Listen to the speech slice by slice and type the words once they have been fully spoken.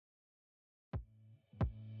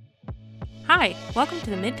Hi, welcome to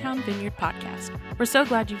the Midtown Vineyard Podcast. We're so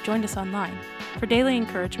glad you've joined us online. For daily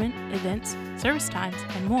encouragement, events, service times,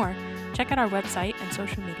 and more, check out our website and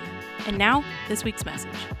social media. And now, this week's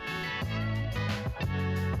message.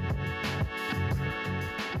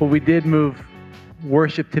 Well, we did move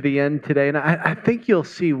worship to the end today, and I think you'll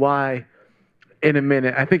see why in a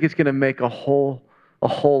minute. I think it's going to make a whole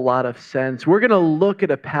lot of sense. We're going to look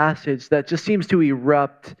at a passage that just seems to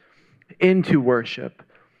erupt into worship.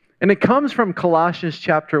 And it comes from Colossians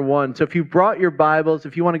chapter 1. So if you brought your Bibles,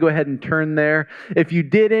 if you want to go ahead and turn there. If you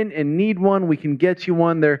didn't and need one, we can get you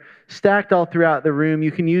one. They're stacked all throughout the room.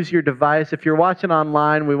 You can use your device. If you're watching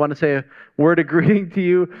online, we want to say a word of greeting to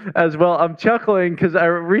you as well. I'm chuckling because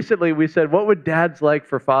recently we said, what would dads like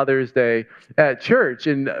for Father's Day at church?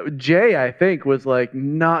 And Jay, I think, was like,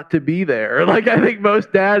 not to be there. Like, I think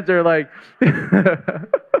most dads are like...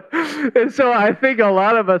 And so I think a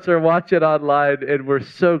lot of us are watching online, and we're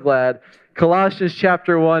so glad. Colossians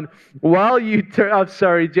chapter 1. While you I'm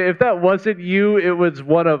sorry, Jay, if that wasn't you, it was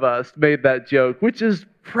one of us made that joke, which is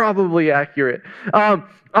probably accurate.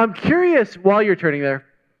 I'm curious, while you're turning there,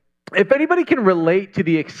 if anybody can relate to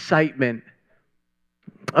the excitement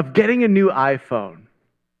of getting a new iPhone.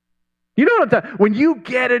 You know what I'm talking about? When you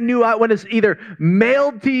get a new iPhone, when it's either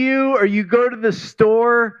mailed to you or you go to the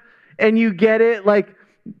store and you get it, like,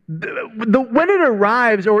 when it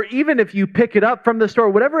arrives, or even if you pick it up from the store,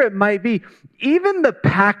 whatever it might be, even the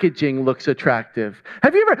packaging looks attractive.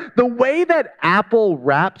 Have you ever, the way that Apple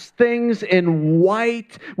wraps things in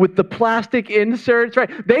white with the plastic inserts,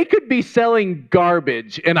 right? They could be selling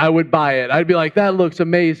garbage and I would buy it. I'd be like, that looks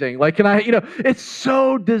amazing. Like, it's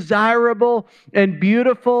so desirable and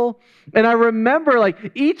beautiful. And I remember,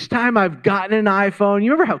 like, each time I've gotten an iPhone,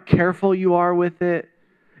 you remember how careful you are with it?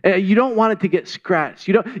 You don't want it to get scratched.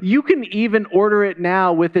 You can even order it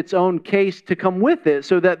now with its own case to come with it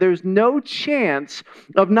so that there's no chance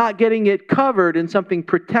of not getting it covered in something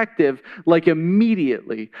protective, like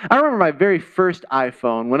immediately. I remember my very first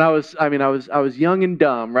iPhone when I was young and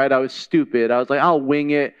dumb, right? I was stupid. I was like, I'll wing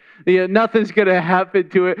it. Nothing's going to happen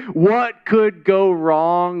to it. What could go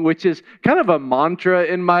wrong? Which is kind of a mantra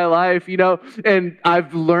in my life, and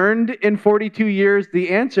I've learned in 42 years, the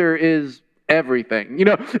answer is everything.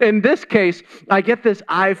 In this case, I get this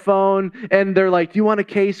iPhone and they're like, do you want a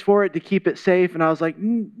case for it to keep it safe? And I was like,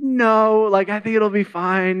 no, like, I think it'll be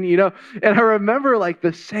fine, And I remember, like,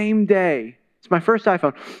 the same day, it's my first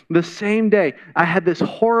iPhone, the same day, I had this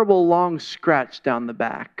horrible long scratch down the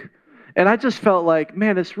back. And I just felt like,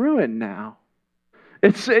 man, it's ruined now.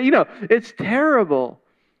 It's terrible.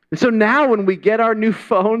 And so now when we get our new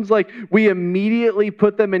phones, like, we immediately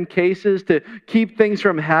put them in cases to keep things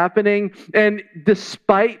from happening. And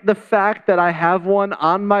despite the fact that I have one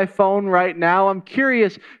on my phone right now, I'm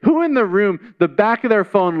curious, who in the room, the back of their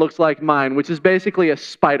phone looks like mine, which is basically a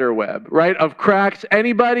spider web, right, of cracks?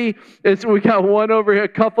 Anybody? We got one over here, a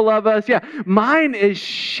couple of us. Yeah, mine is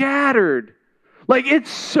shattered. Like, it's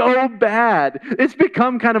so bad. It's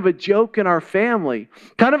become kind of a joke in our family,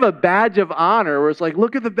 kind of a badge of honor where it's like,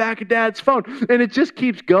 look at the back of Dad's phone. And it just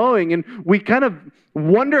keeps going. And we kind of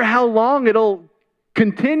wonder how long it'll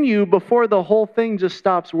continue before the whole thing just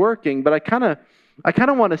stops working. But I kind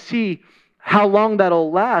of want to see how long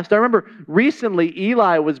that'll last. I remember recently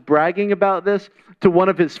Eli was bragging about this to one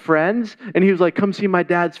of his friends. And he was like, come see my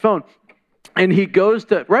dad's phone. And he goes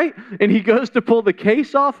to pull the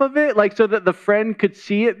case off of it, like, so that the friend could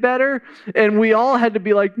see it better. And we all had to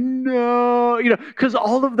be like, no, because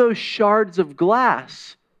all of those shards of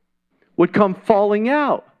glass would come falling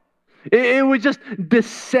out. It would just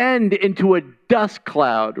descend into a dust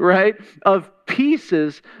cloud, right, of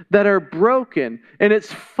pieces that are broken. And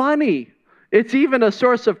it's funny. It's even a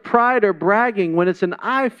source of pride or bragging when it's an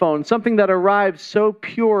iPhone, something that arrives so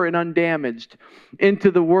pure and undamaged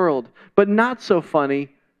into the world. But not so funny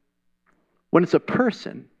when it's a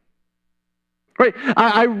person. Right?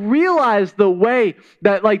 I realize the way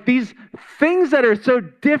that, like, these things that are so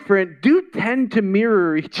different do tend to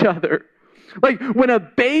mirror each other. Like, when a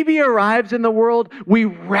baby arrives in the world, we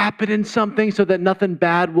wrap it in something so that nothing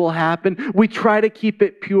bad will happen. We try to keep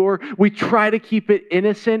it pure. We try to keep it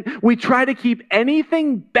innocent. We try to keep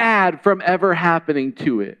anything bad from ever happening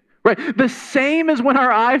to it. Right? The same as when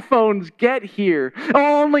our iPhones get here.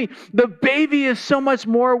 Only the baby is so much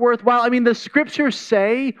more worthwhile. I mean, the scriptures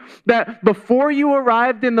say that before you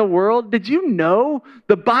arrived in the world, did you know?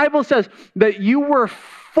 The Bible says that you were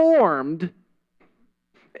formed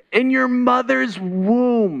in your mother's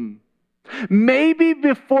womb. Maybe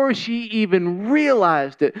before she even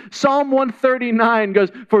realized it. Psalm 139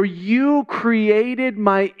 goes, for you created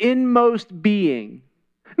my inmost being.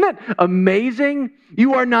 Isn't that amazing?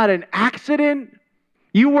 You are not an accident.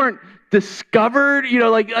 You weren't discovered,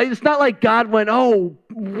 like it's not like God went, oh,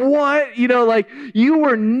 what? Like you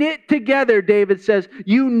were knit together, David says.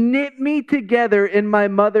 You knit me together in my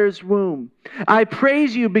mother's womb. I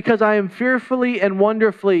praise you because I am fearfully and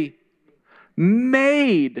wonderfully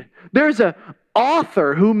made. There's an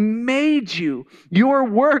author who made you. Your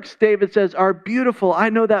works, David says, are beautiful. I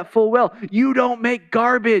know that full well. You don't make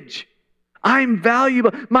garbage. I'm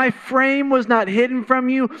valuable. My frame was not hidden from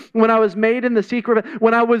you when I was made in the secret.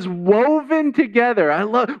 When I was woven together.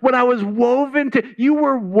 When I was woven you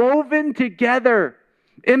were woven together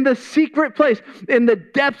in the secret place, in the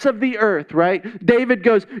depths of the earth, right? David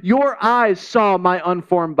goes, your eyes saw my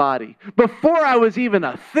unformed body. Before I was even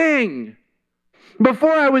a thing,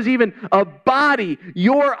 before I was even a body,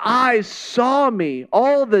 your eyes saw me.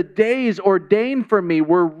 All the days ordained for me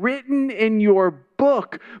were written in your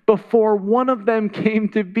book before one of them came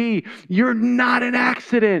to be. You're not an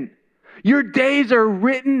accident. Your days are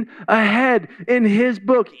written ahead in His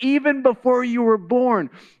book. Even before you were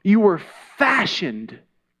born, you were fashioned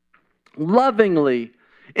lovingly,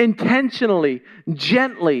 intentionally,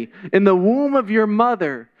 gently in the womb of your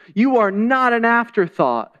mother. You are not an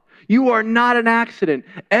afterthought. You are not an accident.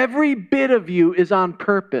 Every bit of you is on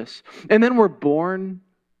purpose. And then we're born.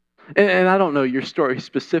 And I don't know your story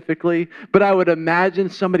specifically, but I would imagine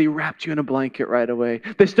somebody wrapped you in a blanket right away.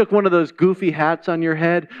 They stuck one of those goofy hats on your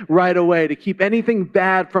head right away to keep anything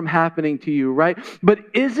bad from happening to you, right? But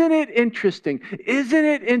isn't it interesting? Isn't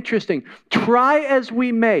it interesting? Try as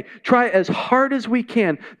we may, try as hard as we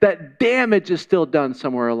can, that damage is still done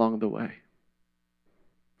somewhere along the way.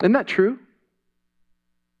 Isn't that true?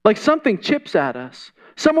 Like something chips at us.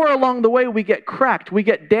 Somewhere along the way we get cracked, we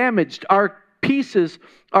get damaged. Our pieces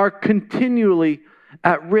are continually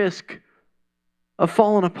at risk of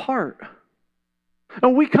falling apart.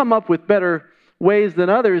 And we come up with better ways than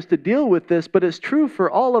others to deal with this, but it's true for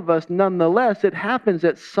all of us nonetheless. It happens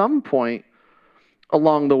at some point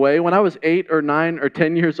along the way. When I was 8 or 9 or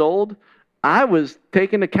 10 years old, I was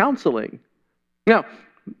taken to counseling. Now,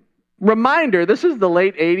 reminder, this is the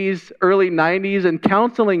late 80s, early 90s, and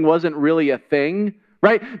counseling wasn't really a thing,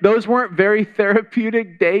 right? Those weren't very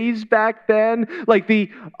therapeutic days back then. Like the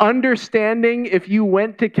understanding, if you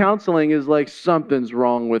went to counseling, is like, something's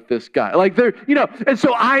wrong with this guy. Like and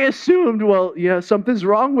so I assumed, well, yeah, something's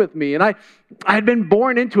wrong with me. And I had been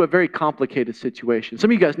born into a very complicated situation. Some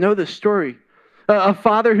of you guys know this story. A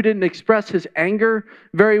father who didn't express his anger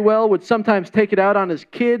very well would sometimes take it out on his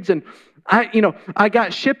kids, and I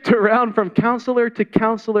got shipped around from counselor to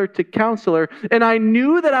counselor to counselor, and I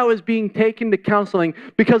knew that I was being taken to counseling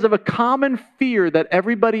because of a common fear that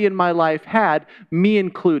everybody in my life had, me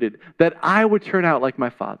included, that I would turn out like my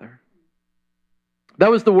father.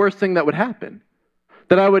 That was the worst thing that would happen.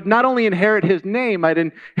 That I would not only inherit his name, I'd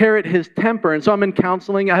inherit his temper. And so I'm in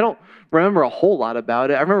counseling. I don't remember a whole lot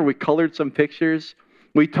about it. I remember we colored some pictures.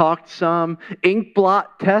 We talked some. Ink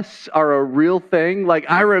blot tests are a real thing.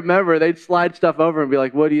 Like, I remember they'd slide stuff over and be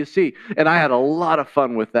like, what do you see? And I had a lot of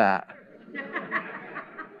fun with that.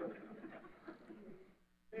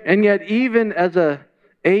 And yet, even as a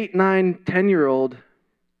 8, 9, 10-year-old,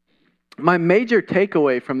 my major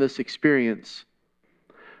takeaway from this experience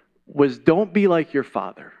was, don't be like your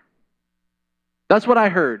father. That's what I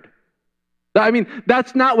heard. I mean,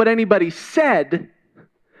 that's not what anybody said,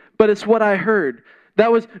 but it's what I heard.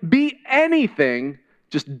 That was, be anything,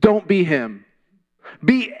 just don't be him.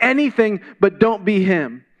 Be anything, but don't be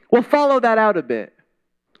him. Well, follow that out a bit.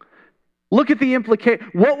 Look at the implication.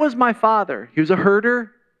 What was my father? He was a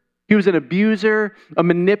herder. He was an abuser, a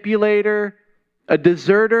manipulator, a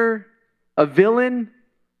deserter, a villain.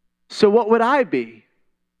 So what would I be?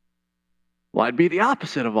 Well, I'd be the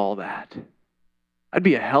opposite of all that. I'd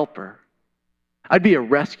be a helper. I'd be a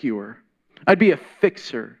rescuer. I'd be a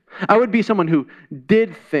fixer. I would be someone who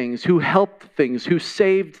did things, who helped things, who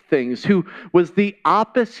saved things, who was the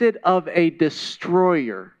opposite of a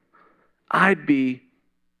destroyer. I'd be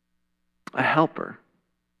a helper.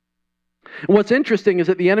 And what's interesting is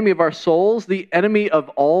that the enemy of our souls, the enemy of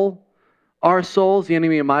all our souls, the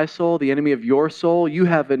enemy of my soul, the enemy of your soul, you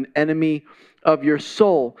have an enemy of your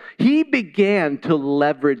soul. He began to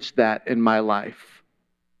leverage that in my life.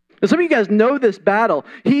 And some of you guys know this battle.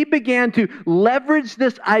 He began to leverage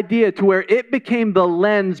this idea to where it became the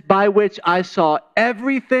lens by which I saw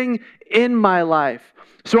everything in my life.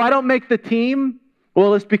 So I don't make the team.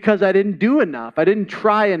 Well, it's because I didn't do enough. I didn't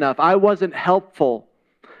try enough. I wasn't helpful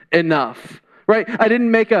enough. right? I didn't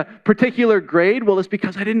make a particular grade. Well, it's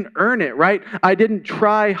because I didn't earn it, right? I didn't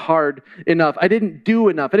try hard enough. I didn't do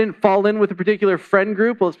enough. I didn't fall in with a particular friend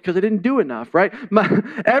group. Well, it's because I didn't do enough, right?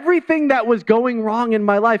 Everything that was going wrong in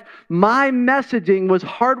my life, my messaging was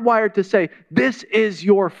hardwired to say, this is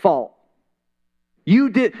your fault.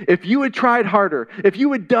 If you had tried harder, if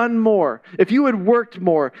you had done more, if you had worked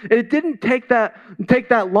more, and it didn't take that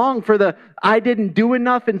long for the I didn't do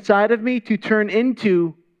enough inside of me to turn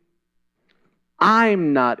into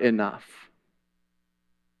I'm not enough.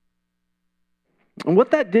 And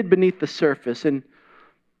what that did beneath the surface, and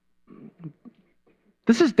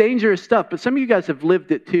this is dangerous stuff, but some of you guys have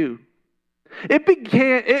lived it too. It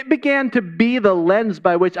began to be the lens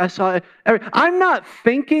by which I saw it. I'm not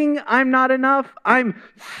thinking I'm not enough. I'm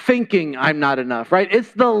thinking I'm not enough, right?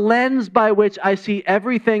 It's the lens by which I see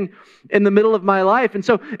everything in the middle of my life. And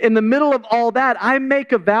so in the middle of all that, I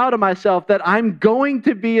make a vow to myself that I'm going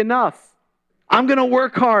to be enough. I'm going to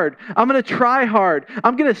work hard. I'm going to try hard.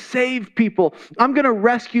 I'm going to save people. I'm going to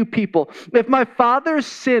rescue people. If my father's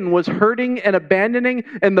sin was hurting and abandoning,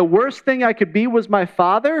 and the worst thing I could be was my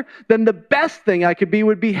father, then the best thing I could be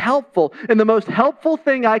would be helpful. And the most helpful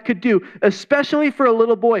thing I could do, especially for a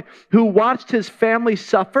little boy who watched his family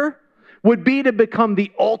suffer, would be to become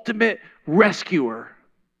the ultimate rescuer.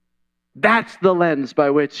 That's the lens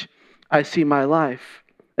by which I see my life.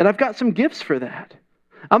 And I've got some gifts for that.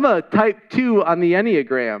 I'm a type 2 on the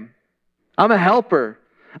Enneagram. I'm a helper.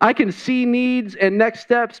 I can see needs and next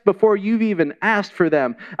steps before you've even asked for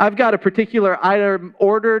them. I've got a particular item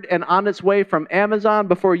ordered and on its way from Amazon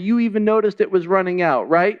before you even noticed it was running out,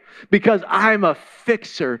 right? Because I'm a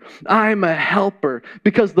fixer. I'm a helper.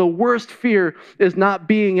 Because the worst fear is not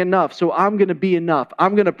being enough. So I'm going to be enough.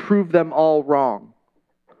 I'm going to prove them all wrong.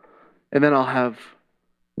 And then I'll have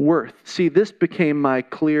worth. See, this became my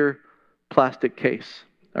clear plastic case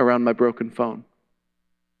around my broken phone.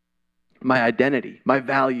 My identity, my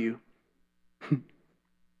value.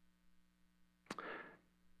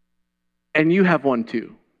 And you have one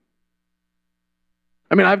too.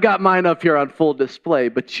 I mean, I've got mine up here on full display,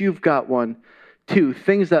 but you've got one too.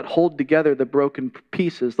 Things that hold together the broken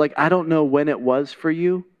pieces. Like, I don't know when it was for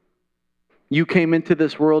you. You came into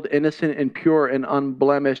this world innocent and pure and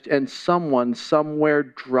unblemished, and someone somewhere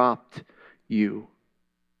dropped you.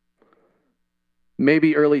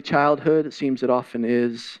 Maybe early childhood, it seems it often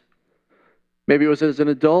is. Maybe it was as an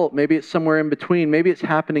adult. Maybe it's somewhere in between. Maybe it's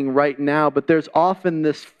happening right now. But there's often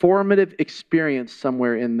this formative experience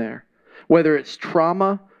somewhere in there. Whether it's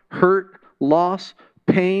trauma, hurt, loss,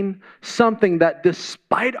 pain, something that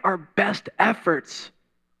despite our best efforts,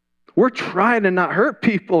 we're trying to not hurt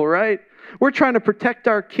people, right? We're trying to protect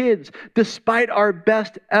our kids. Despite our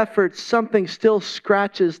best efforts, something still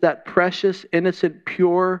scratches that precious, innocent,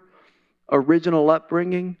 pure, original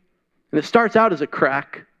upbringing. And it starts out as a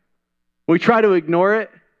crack. We try to ignore it.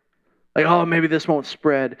 Like, oh, maybe this won't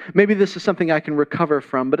spread. Maybe this is something I can recover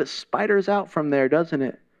from. But it spiders out from there, doesn't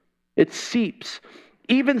it? It seeps.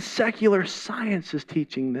 Even secular science is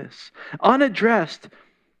teaching this. Unaddressed,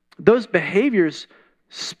 those behaviors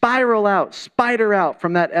spider out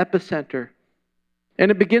from that epicenter.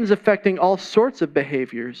 And it begins affecting all sorts of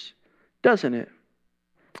behaviors, doesn't it?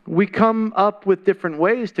 We come up with different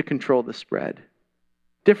ways to control the spread,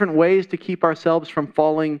 different ways to keep ourselves from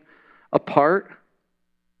falling apart,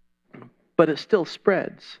 but it still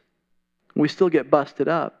spreads. We still get busted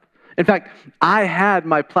up. In fact, I had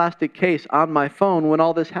my plastic case on my phone when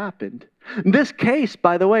all this happened. This case,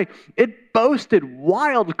 by the way, it boasted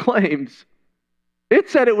wild claims. It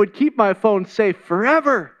said it would keep my phone safe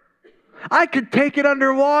forever. I could take it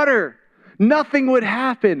underwater. Nothing would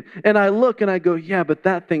happen. And I look and I go, yeah, but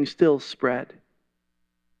that thing still spread.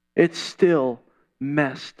 It's still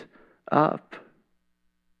messed up.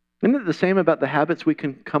 Isn't it the same about the habits we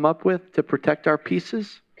can come up with to protect our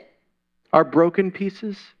pieces? Our broken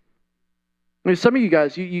pieces? I mean, some of you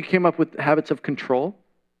guys, you came up with habits of control.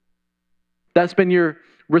 That's been your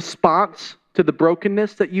response to the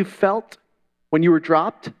brokenness that you felt when you were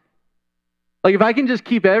dropped. Like, if I can just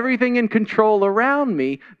keep everything in control around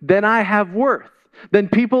me, then I have worth. Then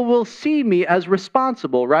people will see me as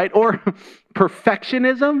responsible, right? Or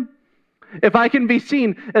perfectionism. If I can be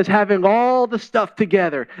seen as having all the stuff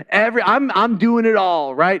together, I'm doing it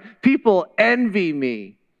all, right? People envy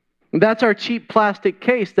me. That's our cheap plastic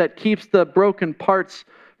case that keeps the broken parts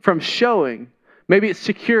from showing. Maybe it's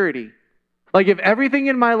security. Like, if everything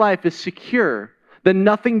in my life is secure, then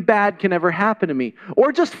nothing bad can ever happen to me.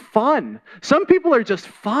 Or just fun. Some people are just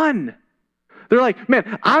fun. They're like,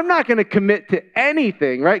 man, I'm not going to commit to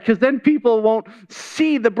anything, right? Because then people won't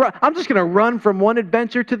see I'm just going to run from one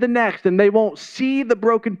adventure to the next, and they won't see the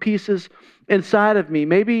broken pieces inside of me.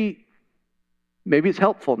 Maybe it's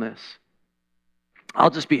helpfulness. I'll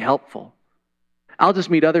just be helpful. I'll just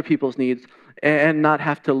meet other people's needs and not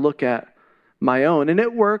have to look at my own. And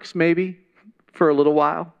it works maybe for a little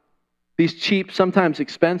while. These cheap, sometimes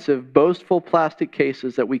expensive, boastful plastic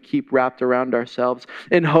cases that we keep wrapped around ourselves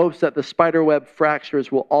in hopes that the spiderweb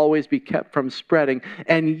fractures will always be kept from spreading.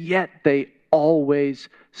 And yet they always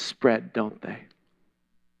spread, don't they?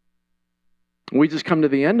 We just come to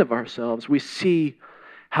the end of ourselves. We see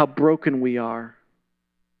how broken we are.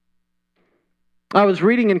 I was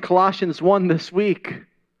reading in Colossians 1 this week.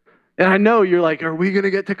 And I know you're like, are we going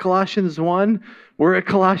to get to Colossians 1? We're at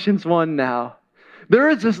Colossians 1 now. There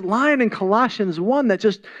is this line in Colossians 1 that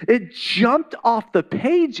it jumped off the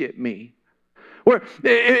page at me.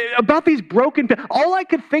 About these broken, all I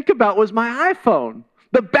could think about was my iPhone,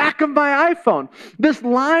 the back of my iPhone. This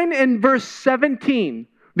line in verse 17,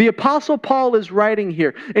 the Apostle Paul is writing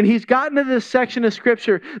here, and he's gotten to this section of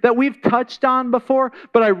Scripture that we've touched on before,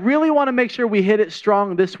 but I really want to make sure we hit it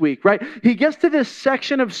strong this week, right? He gets to this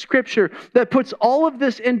section of Scripture that puts all of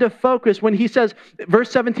this into focus when he says, verse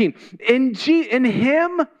 17, in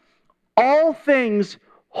Him all things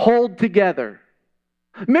hold together.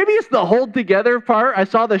 Maybe it's the hold together part. I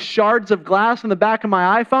saw the shards of glass in the back of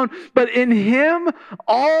my iPhone, but in Him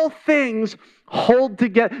all things hold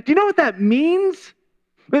together. Do you know what that means?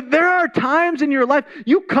 There are times in your life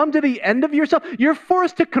you come to the end of yourself. You're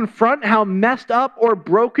forced to confront how messed up or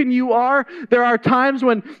broken you are. There are times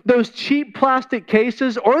when those cheap plastic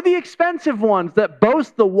cases or the expensive ones that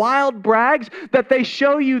boast the wild brags that they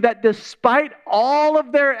show you that despite all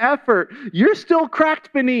of their effort, you're still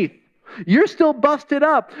cracked beneath. You're still busted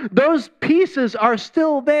up. Those pieces are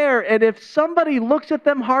still there. And if somebody looks at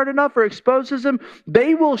them hard enough or exposes them,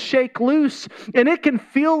 they will shake loose. And it can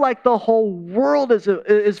feel like the whole world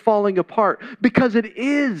is falling apart, because it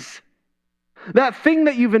is. That thing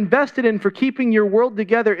that you've invested in for keeping your world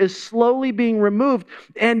together is slowly being removed,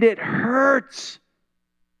 and it hurts.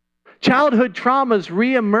 Childhood traumas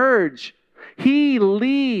reemerge. He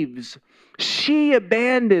leaves. She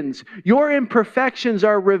abandons. Your imperfections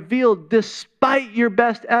are revealed despite your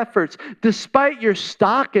best efforts, despite your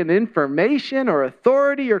stock in information or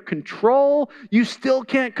authority or control. You still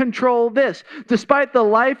can't control this. Despite the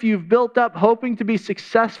life you've built up hoping to be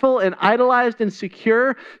successful and idolized and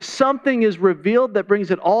secure, something is revealed that brings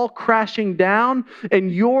it all crashing down,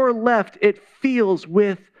 and you're left, it feels,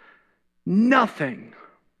 with nothing.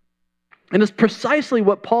 And it's precisely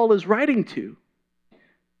what Paul is writing to.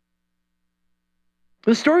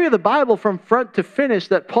 The story of the Bible from front to finish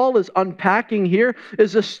that Paul is unpacking here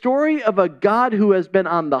is a story of a God who has been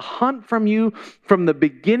on the hunt from you from the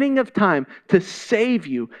beginning of time to save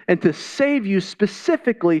you, and to save you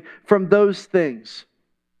specifically from those things.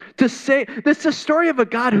 This is a story of a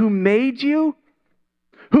God who made you,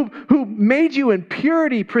 who made you in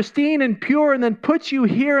purity, pristine and pure, and then put you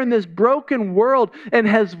here in this broken world and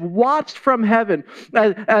has watched from heaven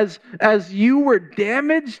as you were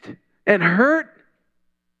damaged and hurt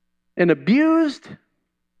and abused,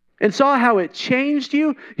 and saw how it changed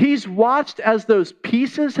you. He's watched as those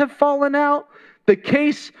pieces have fallen out. The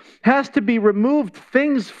case has to be removed.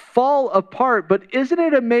 Things fall apart. But isn't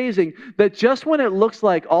it amazing that just when it looks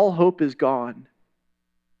like all hope is gone,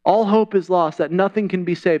 all hope is lost, that nothing can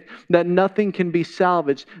be saved, that nothing can be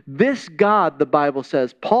salvaged, this God, the Bible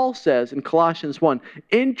says, Paul says in Colossians 1,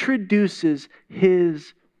 introduces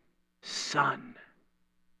His Son.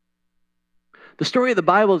 The story of the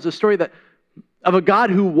Bible is a story of a God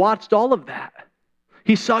who watched all of that.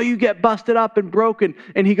 He saw you get busted up and broken,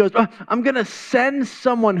 and He goes, I'm going to send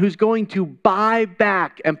someone who's going to buy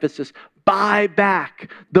back, emphasis, buy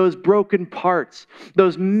back those broken parts,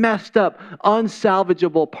 those messed up,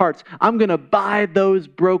 unsalvageable parts. I'm going to buy those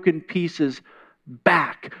broken pieces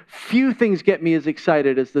back. Few things get me as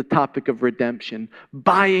excited as the topic of redemption.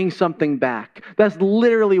 Buying something back. That's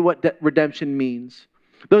literally what redemption means.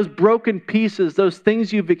 Those broken pieces, those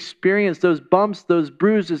things you've experienced, those bumps, those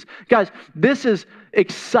bruises. Guys, this is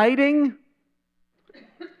exciting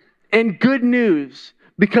and good news,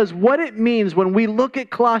 because what it means when we look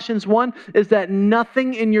at Colossians 1 is that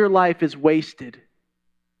nothing in your life is wasted.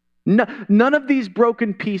 None of these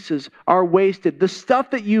broken pieces are wasted. The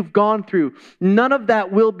stuff that you've gone through, none of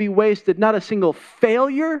that will be wasted. Not a single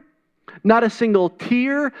failure, not a single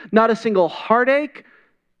tear, not a single heartache,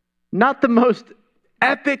 not the most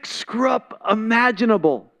epic screw-up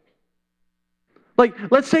imaginable Like,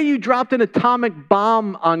 let's say you dropped an atomic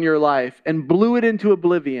bomb on your life and blew it into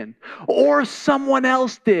oblivion, or someone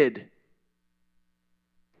else did.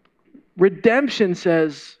 Redemption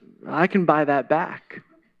says, I can buy that back.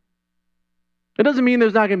 It doesn't mean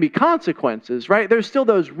there's not going to be consequences, right? There's still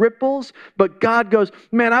those ripples, but God goes,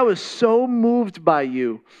 man, I was so moved by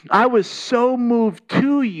you. I was so moved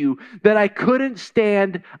to you that I couldn't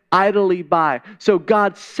stand idly by. So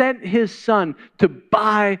God sent his son to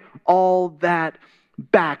buy all that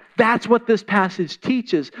back. That's what this passage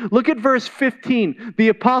teaches. Look at verse 15. The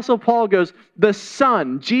Apostle Paul goes, the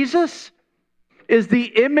Son, Jesus, is the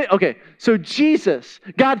image. Okay, so Jesus,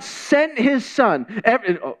 God sent his son.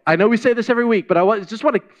 I know we say this every week, but I just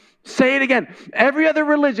want to say it again. Every other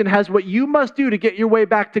religion has what you must do to get your way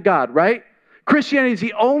back to God, right? Christianity is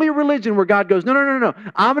the only religion where God goes, no.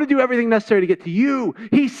 I'm going to do everything necessary to get to you.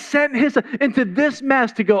 He sent his son into this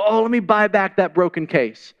mess to go, let me buy back that broken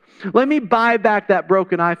case. Let me buy back that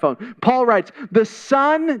broken iPhone. Paul writes, the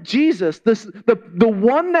Son, Jesus, the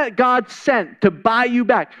one that God sent to buy you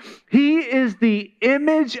back, he is the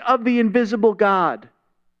image of the invisible God.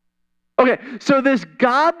 Okay, so this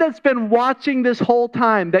God that's been watching this whole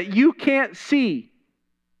time that you can't see,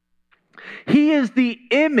 he is the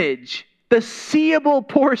image, the seeable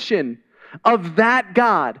portion of that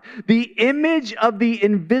God, the image of the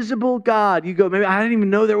invisible God. You go, maybe I didn't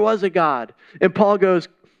even know there was a God. And Paul goes,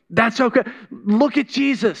 that's okay. Look at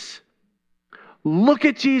Jesus. Look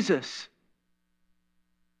at Jesus.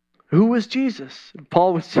 Who was Jesus?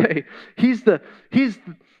 Paul would say, he's the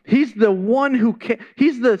one who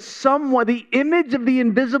he's the someone, the image of the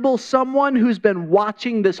invisible someone who's been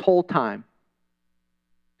watching this whole time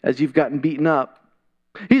as you've gotten beaten up.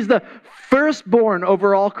 He's the firstborn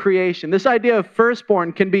over all creation. This idea of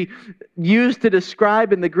firstborn can be used to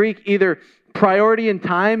describe in the Greek either priority in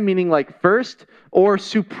time, meaning like first, or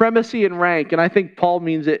supremacy in rank. And I think Paul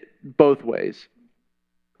means it both ways.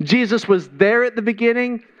 Jesus was there at the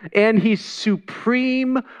beginning, and he's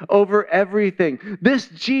supreme over everything. This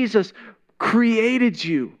Jesus created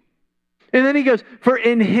you. And then he goes, for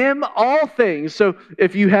in him all things. So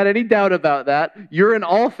if you had any doubt about that, you're an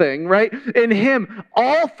all thing, right? In him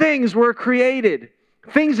all things were created.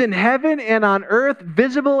 Things in heaven and on earth,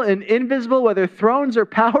 visible and invisible, whether thrones or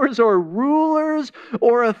powers or rulers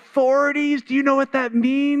or authorities. Do you know what that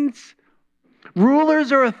means?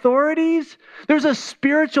 Rulers or authorities? There's a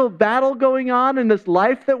spiritual battle going on in this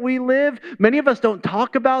life that we live. Many of us don't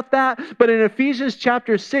talk about that, but in Ephesians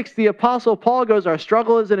chapter 6, the Apostle Paul goes, our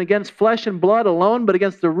struggle isn't against flesh and blood alone, but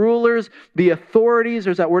against the rulers, the authorities,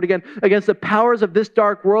 there's that word again, against the powers of this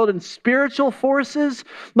dark world and spiritual forces.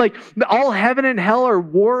 Like all heaven and hell are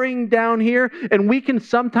warring down here, and we can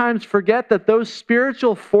sometimes forget that those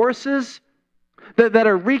spiritual forces that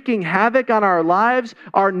are wreaking havoc on our lives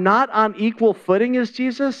are not on equal footing as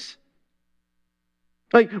Jesus?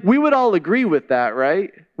 Like, we would all agree with that,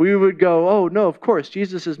 right? We would go, oh, no, of course,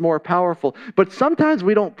 Jesus is more powerful. But sometimes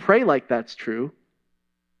we don't pray like that's true.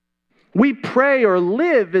 We pray or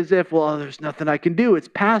live as if, well, there's nothing I can do. It's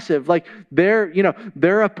passive. Like,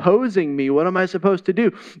 they're opposing me. What am I supposed to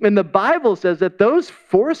do? And the Bible says that those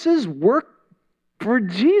forces work for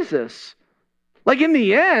Jesus. Like, in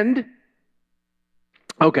the end,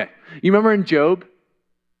 okay, you remember in Job?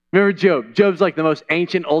 Remember Job? Job's like the most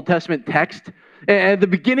ancient Old Testament text. And at the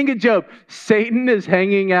beginning of Job, Satan is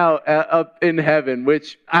hanging out up in heaven,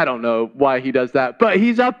 which I don't know why he does that, but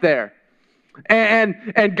he's up there. And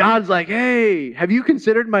God's like, hey, have you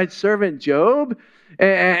considered my servant Job?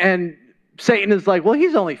 And Satan is like, well,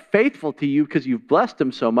 he's only faithful to you because you've blessed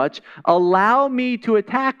him so much. Allow me to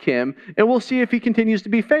attack him, and we'll see if he continues to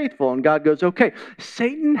be faithful. And God goes, okay,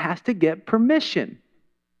 Satan has to get permission.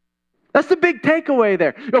 That's the big takeaway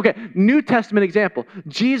there. Okay, New Testament example.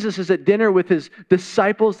 Jesus is at dinner with his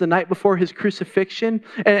disciples the night before his crucifixion.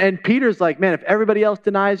 And Peter's like, man, if everybody else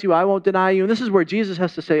denies you, I won't deny you. And this is where Jesus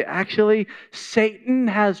has to say, actually, Satan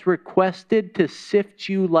has requested to sift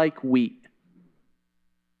you like wheat,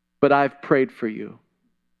 but I've prayed for you.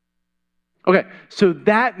 Okay, so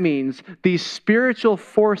that means these spiritual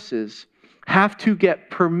forces have to get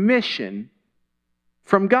permission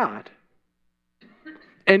from God.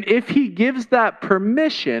 And if he gives that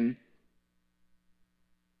permission,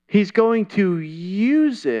 he's going to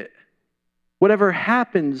use it, whatever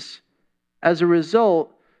happens as a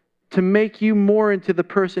result, to make you more into the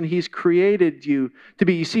person he's created you to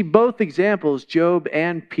be. You see, both examples, Job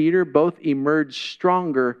and Peter, both emerge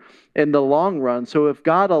stronger in the long run. So if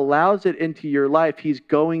God allows it into your life, he's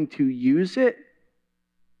going to use it.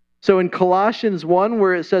 So in Colossians 1,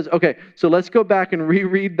 where it says, okay, so let's go back and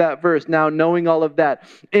reread that verse now, knowing all of that.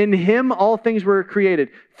 In him all things were created,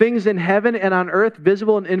 things in heaven and on earth,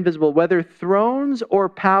 visible and invisible, whether thrones or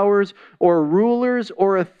powers or rulers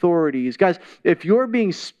or authorities. Guys, if you're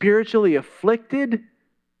being spiritually afflicted,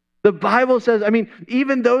 the Bible says,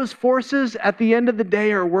 even those forces at the end of the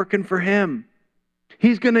day are working for him.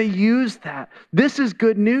 He's going to use that. This is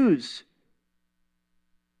good news.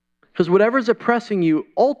 Because whatever's oppressing you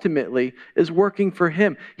ultimately is working for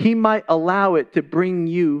him. He might allow it to bring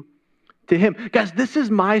you to him. Guys, this is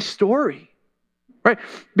my story, right?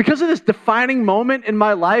 Because of this defining moment in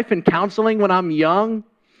my life and counseling when I'm young,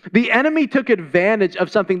 the enemy took advantage of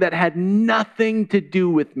something that had nothing to do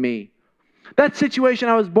with me. That situation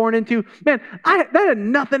I was born into, man, that had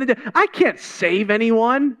nothing to do. I can't save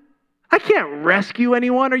anyone. I can't rescue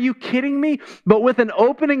anyone. Are you kidding me? But with an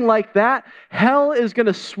opening like that, hell is going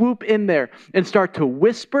to swoop in there and start to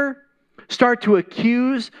whisper, start to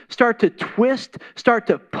accuse, start to twist, start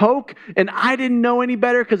to poke. And I didn't know any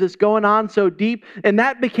better because it's going on so deep. And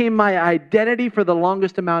that became my identity for the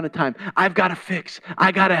longest amount of time. I've got to fix.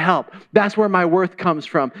 I got to help. That's where my worth comes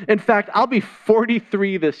from. In fact, I'll be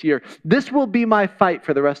 43 this year. This will be my fight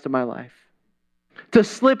for the rest of my life. To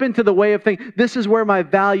slip into the way of thinking, this is where my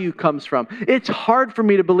value comes from. It's hard for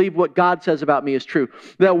me to believe what God says about me is true.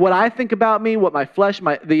 That what I think about me, what my flesh,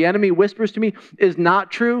 the enemy whispers to me is not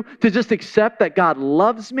true. To just accept that God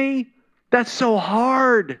loves me, that's so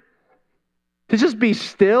hard. To just be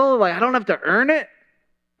still, like I don't have to earn it.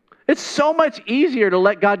 It's so much easier to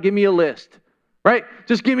let God give me a list, right?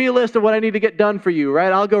 Just give me a list of what I need to get done for you,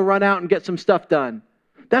 right? I'll go run out and get some stuff done.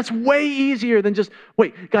 That's way easier than just,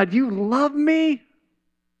 wait, God, you love me?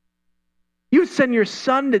 You send your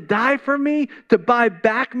son to die for me, to buy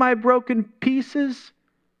back my broken pieces,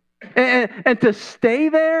 and to stay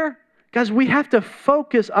there? Guys, we have to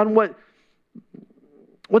focus on what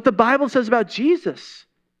the Bible says about Jesus.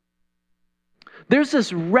 There's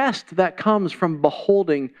this rest that comes from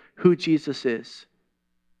beholding who Jesus is.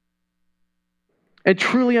 And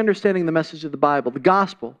truly understanding the message of the Bible, the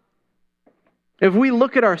gospel. If we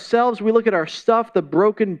look at ourselves, we look at our stuff, the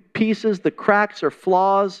broken pieces, the cracks or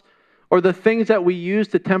flaws, or the things that we use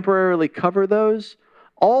to temporarily cover those,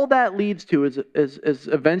 all that leads to is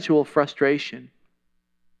eventual frustration.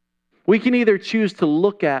 We can either choose to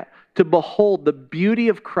look at, to behold the beauty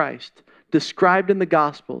of Christ described in the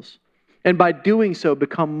Gospels, and by doing so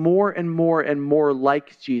become more and more and more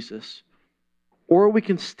like Jesus. Or we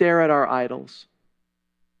can stare at our idols,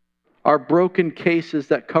 our broken cases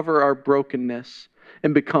that cover our brokenness,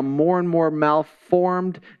 and become more and more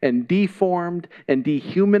malformed and deformed and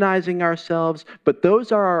dehumanizing ourselves. But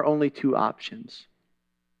those are our only two options.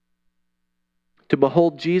 To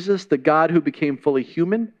behold Jesus, the God who became fully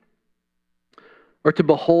human, or to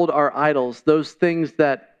behold our idols, those things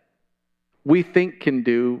that we think can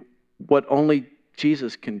do what only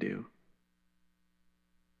Jesus can do.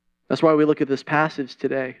 That's why we look at this passage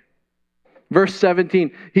today. Verse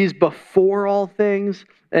 17, he's before all things,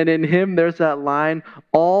 and in him, there's that line,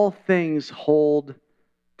 all things hold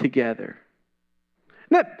together.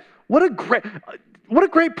 What a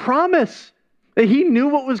great promise. That he knew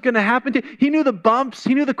what was going to happen to him. He knew the bumps,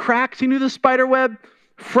 he knew the cracks, he knew the spider web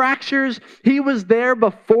fractures. He was there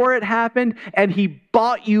before it happened, and he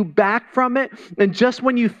bought you back from it. And just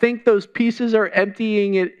when you think those pieces are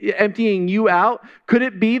emptying you out, could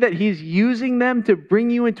it be that he's using them to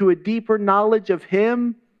bring you into a deeper knowledge of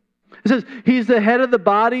him? It says he's the head of the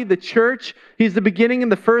body, the church. He's the beginning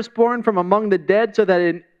and the firstborn from among the dead, so that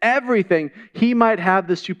in everything he might have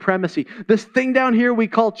the supremacy. This thing down here we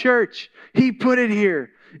call church, he put it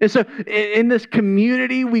here. And so in this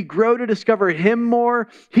community, we grow to discover him more.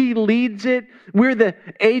 He leads it. We're the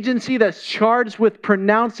agency that's charged with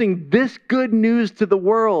pronouncing this good news to the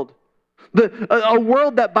world. A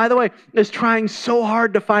world that, by the way, is trying so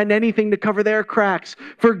hard to find anything to cover their cracks.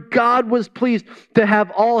 For God was pleased to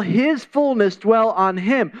have all his fullness dwell on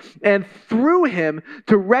him, and through him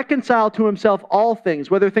to reconcile to himself all things,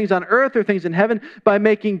 whether things on earth or things in heaven, by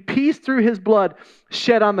making peace through his blood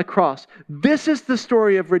shed on the cross. This is the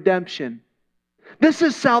story of redemption. This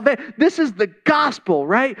is salvation. This is the gospel,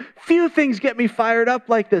 right? Few things get me fired up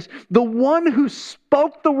like this. The one who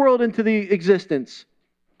spoke the world into the existence,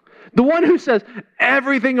 the one who says,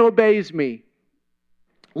 everything obeys me,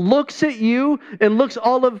 looks at you and looks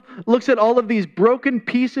at all of these broken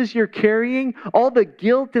pieces you're carrying, all the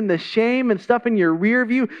guilt and the shame and stuff in your rear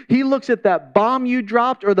view. He looks at that bomb you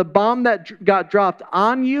dropped or the bomb that got dropped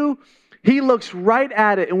on you. He looks right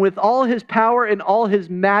at it, and with all his power and all his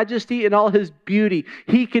majesty and all his beauty,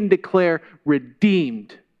 he can declare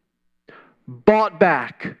redeemed, bought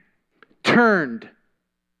back, turned.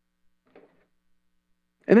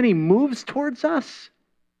 And then he moves towards us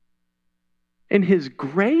in his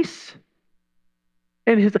grace.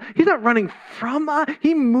 He's not running from us.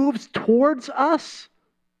 He moves towards us.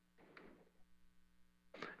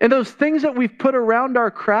 And those things that we've put around our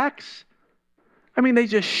cracks, they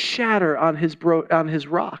just shatter on his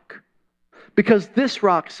rock. Because this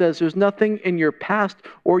rock says there's nothing in your past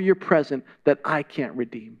or your present that I can't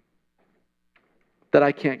redeem, that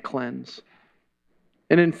I can't cleanse.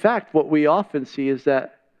 And in fact, what we often see is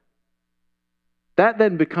that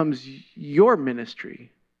then becomes your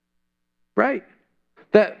ministry, right?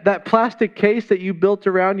 That plastic case that you built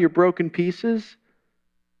around your broken pieces,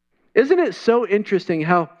 isn't it so interesting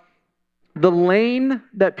how the lane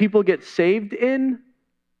that people get saved in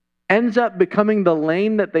ends up becoming the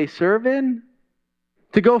lane that they serve in?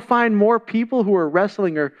 To go find more people who are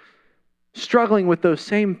wrestling or struggling with those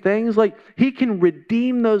same things. Like, he can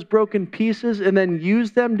redeem those broken pieces and then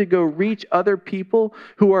use them to go reach other people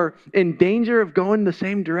who are in danger of going the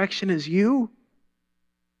same direction as you.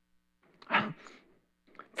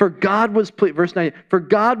 For God was pleased, verse 9, for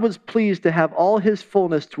God was pleased to have all his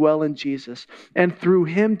fullness dwell in Jesus, and through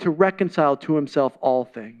him to reconcile to himself all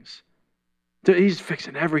things. So he's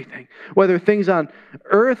fixing everything, whether things on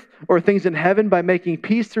earth or things in heaven, by making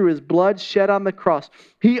peace through his blood shed on the cross.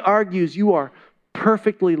 He argues you are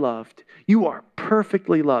perfectly loved. You are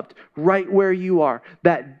perfectly loved right where you are.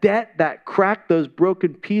 That debt, that crack, those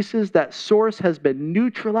broken pieces, that source has been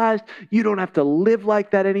neutralized. You don't have to live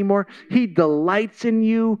like that anymore. He delights in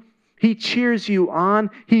you. He cheers you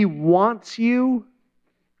on. He wants you.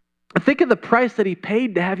 Think of the price that he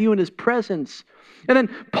paid to have you in his presence. And then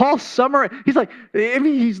Paul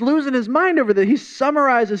he's losing his mind over this. He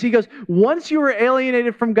summarizes, he goes, once you were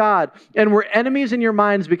alienated from God and were enemies in your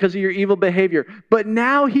minds because of your evil behavior, but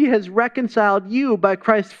now he has reconciled you by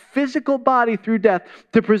Christ's physical body through death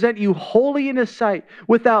to present you holy in his sight,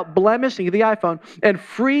 without blemishing, the iPhone, and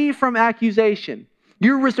free from accusation.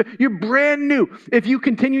 You're brand new if you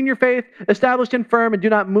continue in your faith, established and firm, and do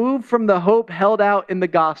not move from the hope held out in the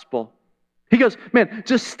gospel. He goes, man,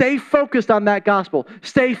 just stay focused on that gospel.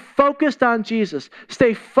 Stay focused on Jesus.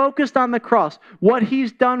 Stay focused on the cross, what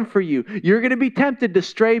he's done for you. You're going to be tempted to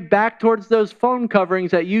stray back towards those phone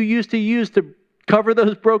coverings that you used to use to cover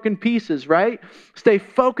those broken pieces, right? Stay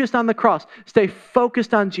focused on the cross. Stay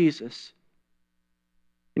focused on Jesus.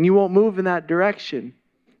 And you won't move in that direction.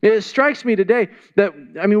 It strikes me today that,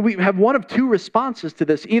 we have one of two responses to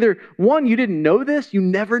this. Either one, you didn't know this, you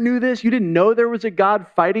never knew this, you didn't know there was a God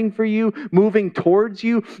fighting for you, moving towards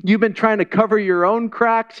you. You've been trying to cover your own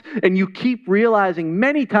cracks, and you keep realizing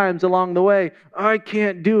many times along the way, I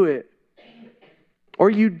can't do it. Or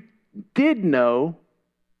you did know,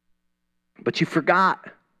 but you forgot.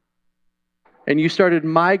 And you started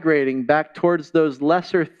migrating back towards those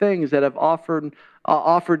lesser things that have offered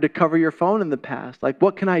to cover your phone in the past. Like,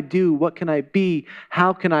 what can I do? What can I be?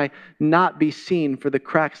 How can I not be seen for the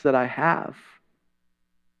cracks that I have?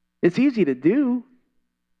 It's easy to do.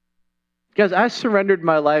 Guys, I surrendered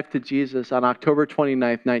my life to Jesus on October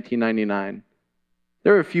 29th, 1999.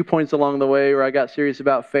 There were a few points along the way where I got serious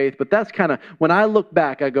about faith, but that's kind of, when I look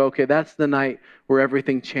back, I go, okay, that's the night where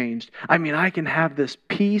everything changed. I can have this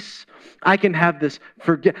peace. I can have this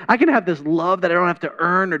love that I don't have to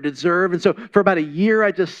earn or deserve. And so for about a year,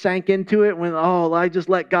 I just sank into it when, I just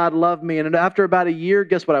let God love me. And after about a year,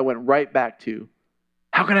 guess what I went right back to?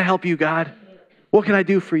 How can I help you, God? What can I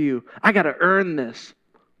do for you? I got to earn this.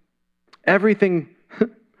 Everything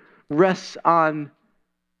rests on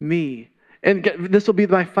me. And this will be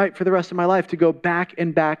my fight for the rest of my life, to go back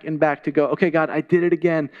and back and back, to go, okay, God, I did it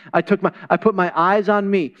again. I put my eyes on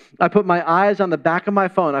me. I put my eyes on the back of my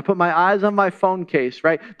phone. I put my eyes on my phone case,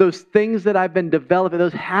 right? Those things that I've been developing,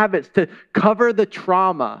 those habits to cover the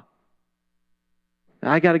trauma. And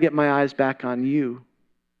I got to get my eyes back on you.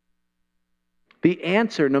 The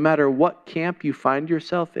answer, no matter what camp you find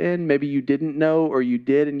yourself in, maybe you didn't know or you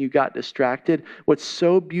did and you got distracted, what's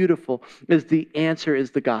so beautiful is the answer is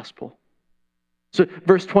the gospel. So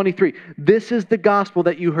verse 23, this is the gospel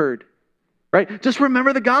that you heard, right? Just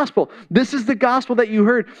remember the gospel. This is the gospel that you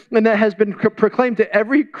heard and that has been proclaimed to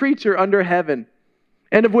every creature under heaven,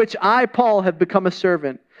 and of which I, Paul, have become a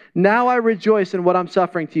servant. Now I rejoice in what I'm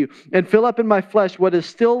suffering to you and fill up in my flesh what is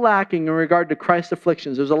still lacking in regard to Christ's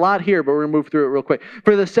afflictions. There's a lot here, but we're going to move through it real quick.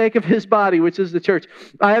 For the sake of his body, which is the church,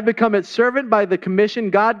 I have become its servant by the commission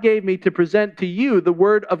God gave me to present to you the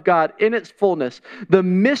word of God in its fullness, the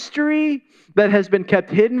mystery that has been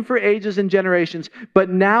kept hidden for ages and generations, but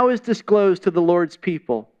now is disclosed to the Lord's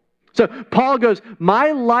people. So Paul goes,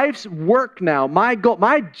 my life's work now, my goal,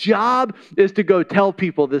 my job is to go tell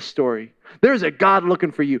people this story. There's a God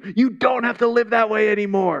looking for you. You don't have to live that way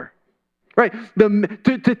anymore. Right?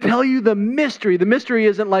 To tell you the mystery. The mystery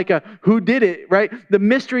isn't like a who did it, right? The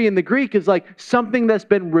mystery in the Greek is like something that's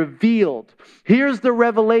been revealed. Here's the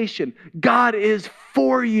revelation. God is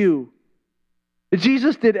for you.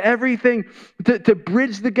 Jesus did everything to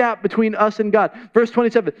bridge the gap between us and God. Verse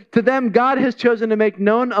 27, to them God has chosen to make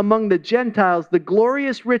known among the Gentiles the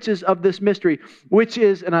glorious riches of this mystery, which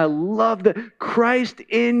is, and I love that, Christ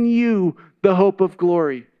in you, the hope of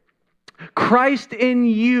glory. Christ in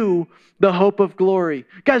you, the hope of glory.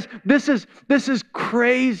 Guys, this is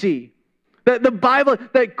crazy. That the Bible,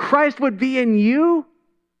 that Christ would be in you,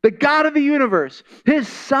 the God of the universe, his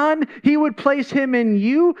son, he would place him in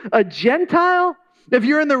you, a Gentile. If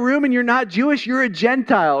you're in the room and you're not Jewish, you're a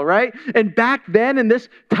Gentile, right? And back then in this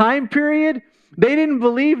time period, they didn't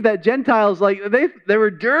believe that Gentiles, like they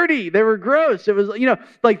were dirty, they were gross. It was,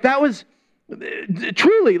 like that was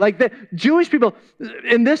truly, like the Jewish people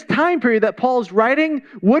in this time period that Paul's writing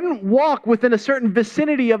wouldn't walk within a certain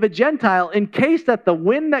vicinity of a Gentile in case that the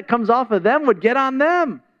wind that comes off of them would get on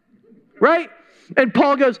them, right? And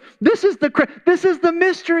Paul goes, this is the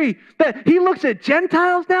mystery, that he looks at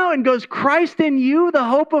Gentiles now and goes, Christ in you, the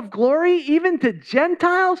hope of glory, even to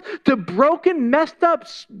Gentiles, to broken, messed up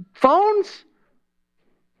phones.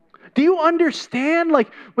 Do you understand,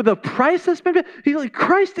 like, with the price that's been paid? He's like,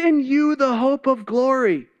 Christ in you, the hope of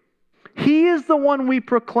glory. He is the one we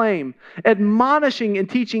proclaim, admonishing and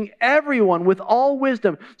teaching everyone with all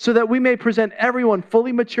wisdom, so that we may present everyone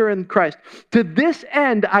fully mature in Christ. To this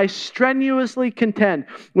end, I strenuously contend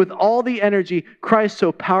with all the energy Christ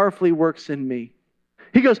so powerfully works in me.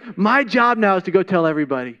 He goes, my job now is to go tell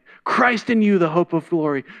everybody, Christ in you, the hope of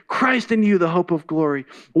glory. Christ in you, the hope of glory.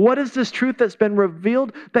 What is this truth that's been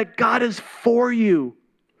revealed? That God is for you.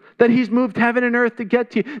 That he's moved heaven and earth to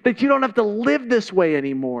get to you. That you don't have to live this way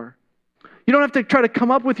anymore. You don't have to try to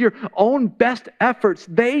come up with your own best efforts.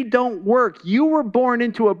 They don't work. You were born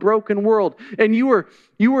into a broken world. And you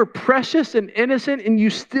were precious and innocent, and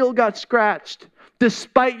you still got scratched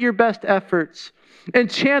despite your best efforts.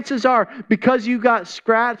 And chances are, because you got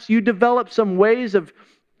scratched, you developed some ways of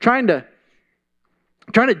trying to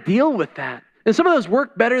deal with that. And some of those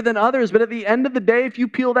work better than others, but at the end of the day, if you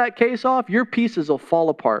peel that case off, your pieces will fall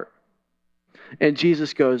apart. And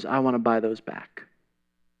Jesus goes, I want to buy those back.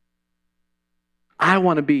 I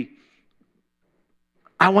want to be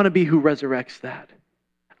who resurrects that.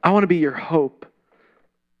 I want to be your hope.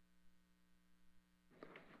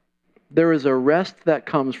 There is a rest that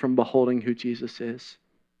comes from beholding who Jesus is.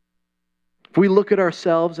 If we look at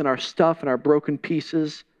ourselves and our stuff and our broken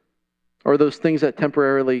pieces, or those things that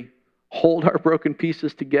temporarily hold our broken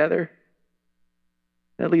pieces together,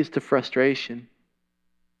 that leads to frustration.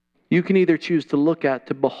 You can either choose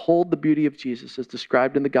to behold the beauty of Jesus as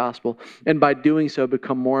described in the gospel, and by doing so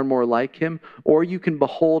become more and more like him, or you can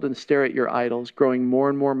behold and stare at your idols, growing more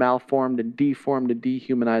and more malformed and deformed and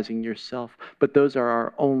dehumanizing yourself. But those are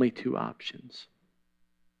our only two options.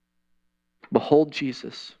 Behold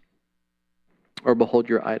Jesus, or behold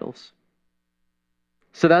your idols.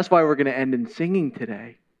 So that's why we're going to end in singing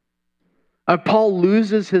today. Paul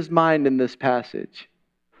loses his mind in this passage.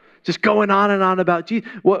 Just going on and on about Jesus,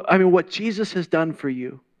 what Jesus has done for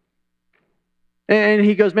you. And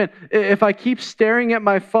he goes, man, if I keep staring at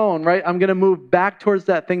my phone, right, I'm going to move back towards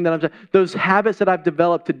that thing that those habits that I've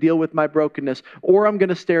developed to deal with my brokenness, or I'm going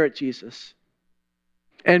to stare at Jesus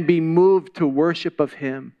and be moved to worship of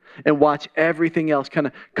him and watch everything else kind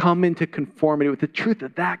of come into conformity with the truth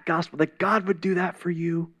of that gospel, that God would do that for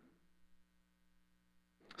you.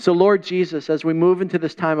 So Lord Jesus, as we move into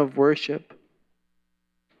this time of worship,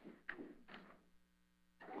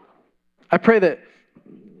 I pray that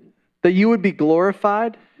you would be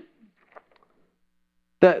glorified,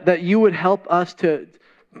 that you would help us to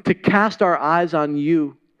cast our eyes on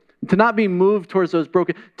you, to not be moved towards those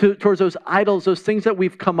towards those idols, those things that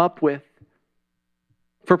we've come up with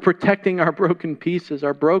for protecting our broken pieces,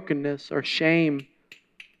 our brokenness, our shame,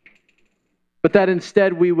 but that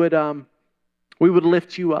instead we would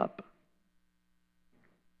lift you up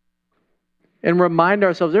and remind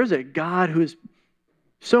ourselves there's a God who is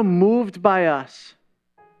so moved by us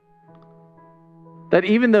that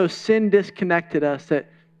even though sin disconnected us, that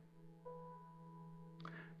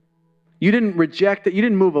you didn't reject it, you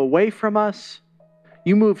didn't move away from us,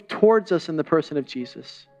 you moved towards us in the person of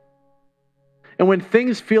Jesus. And when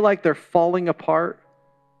things feel like they're falling apart,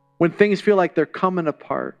 when things feel like they're coming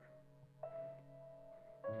apart,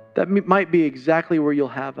 that might be exactly where you'll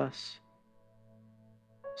have us.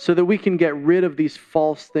 so that we can get rid of these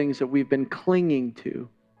false things that we've been clinging to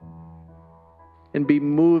and be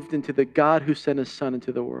moved into the God who sent his Son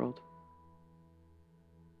into the world.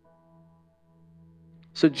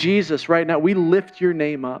 So Jesus, right now, we lift your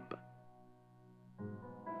name up.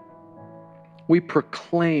 We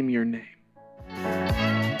proclaim your name.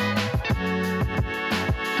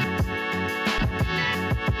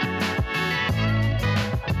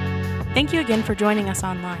 Thank you again for joining us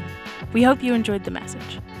online. We hope you enjoyed the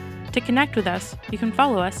message. To connect with us, you can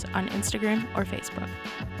follow us on Instagram or Facebook.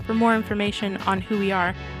 For more information on who we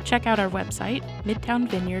are, check out our website,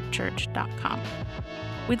 midtownvineyardchurch.com.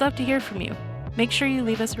 We'd love to hear from you. Make sure you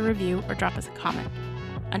leave us a review or drop us a comment.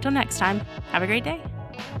 Until next time, have a great day.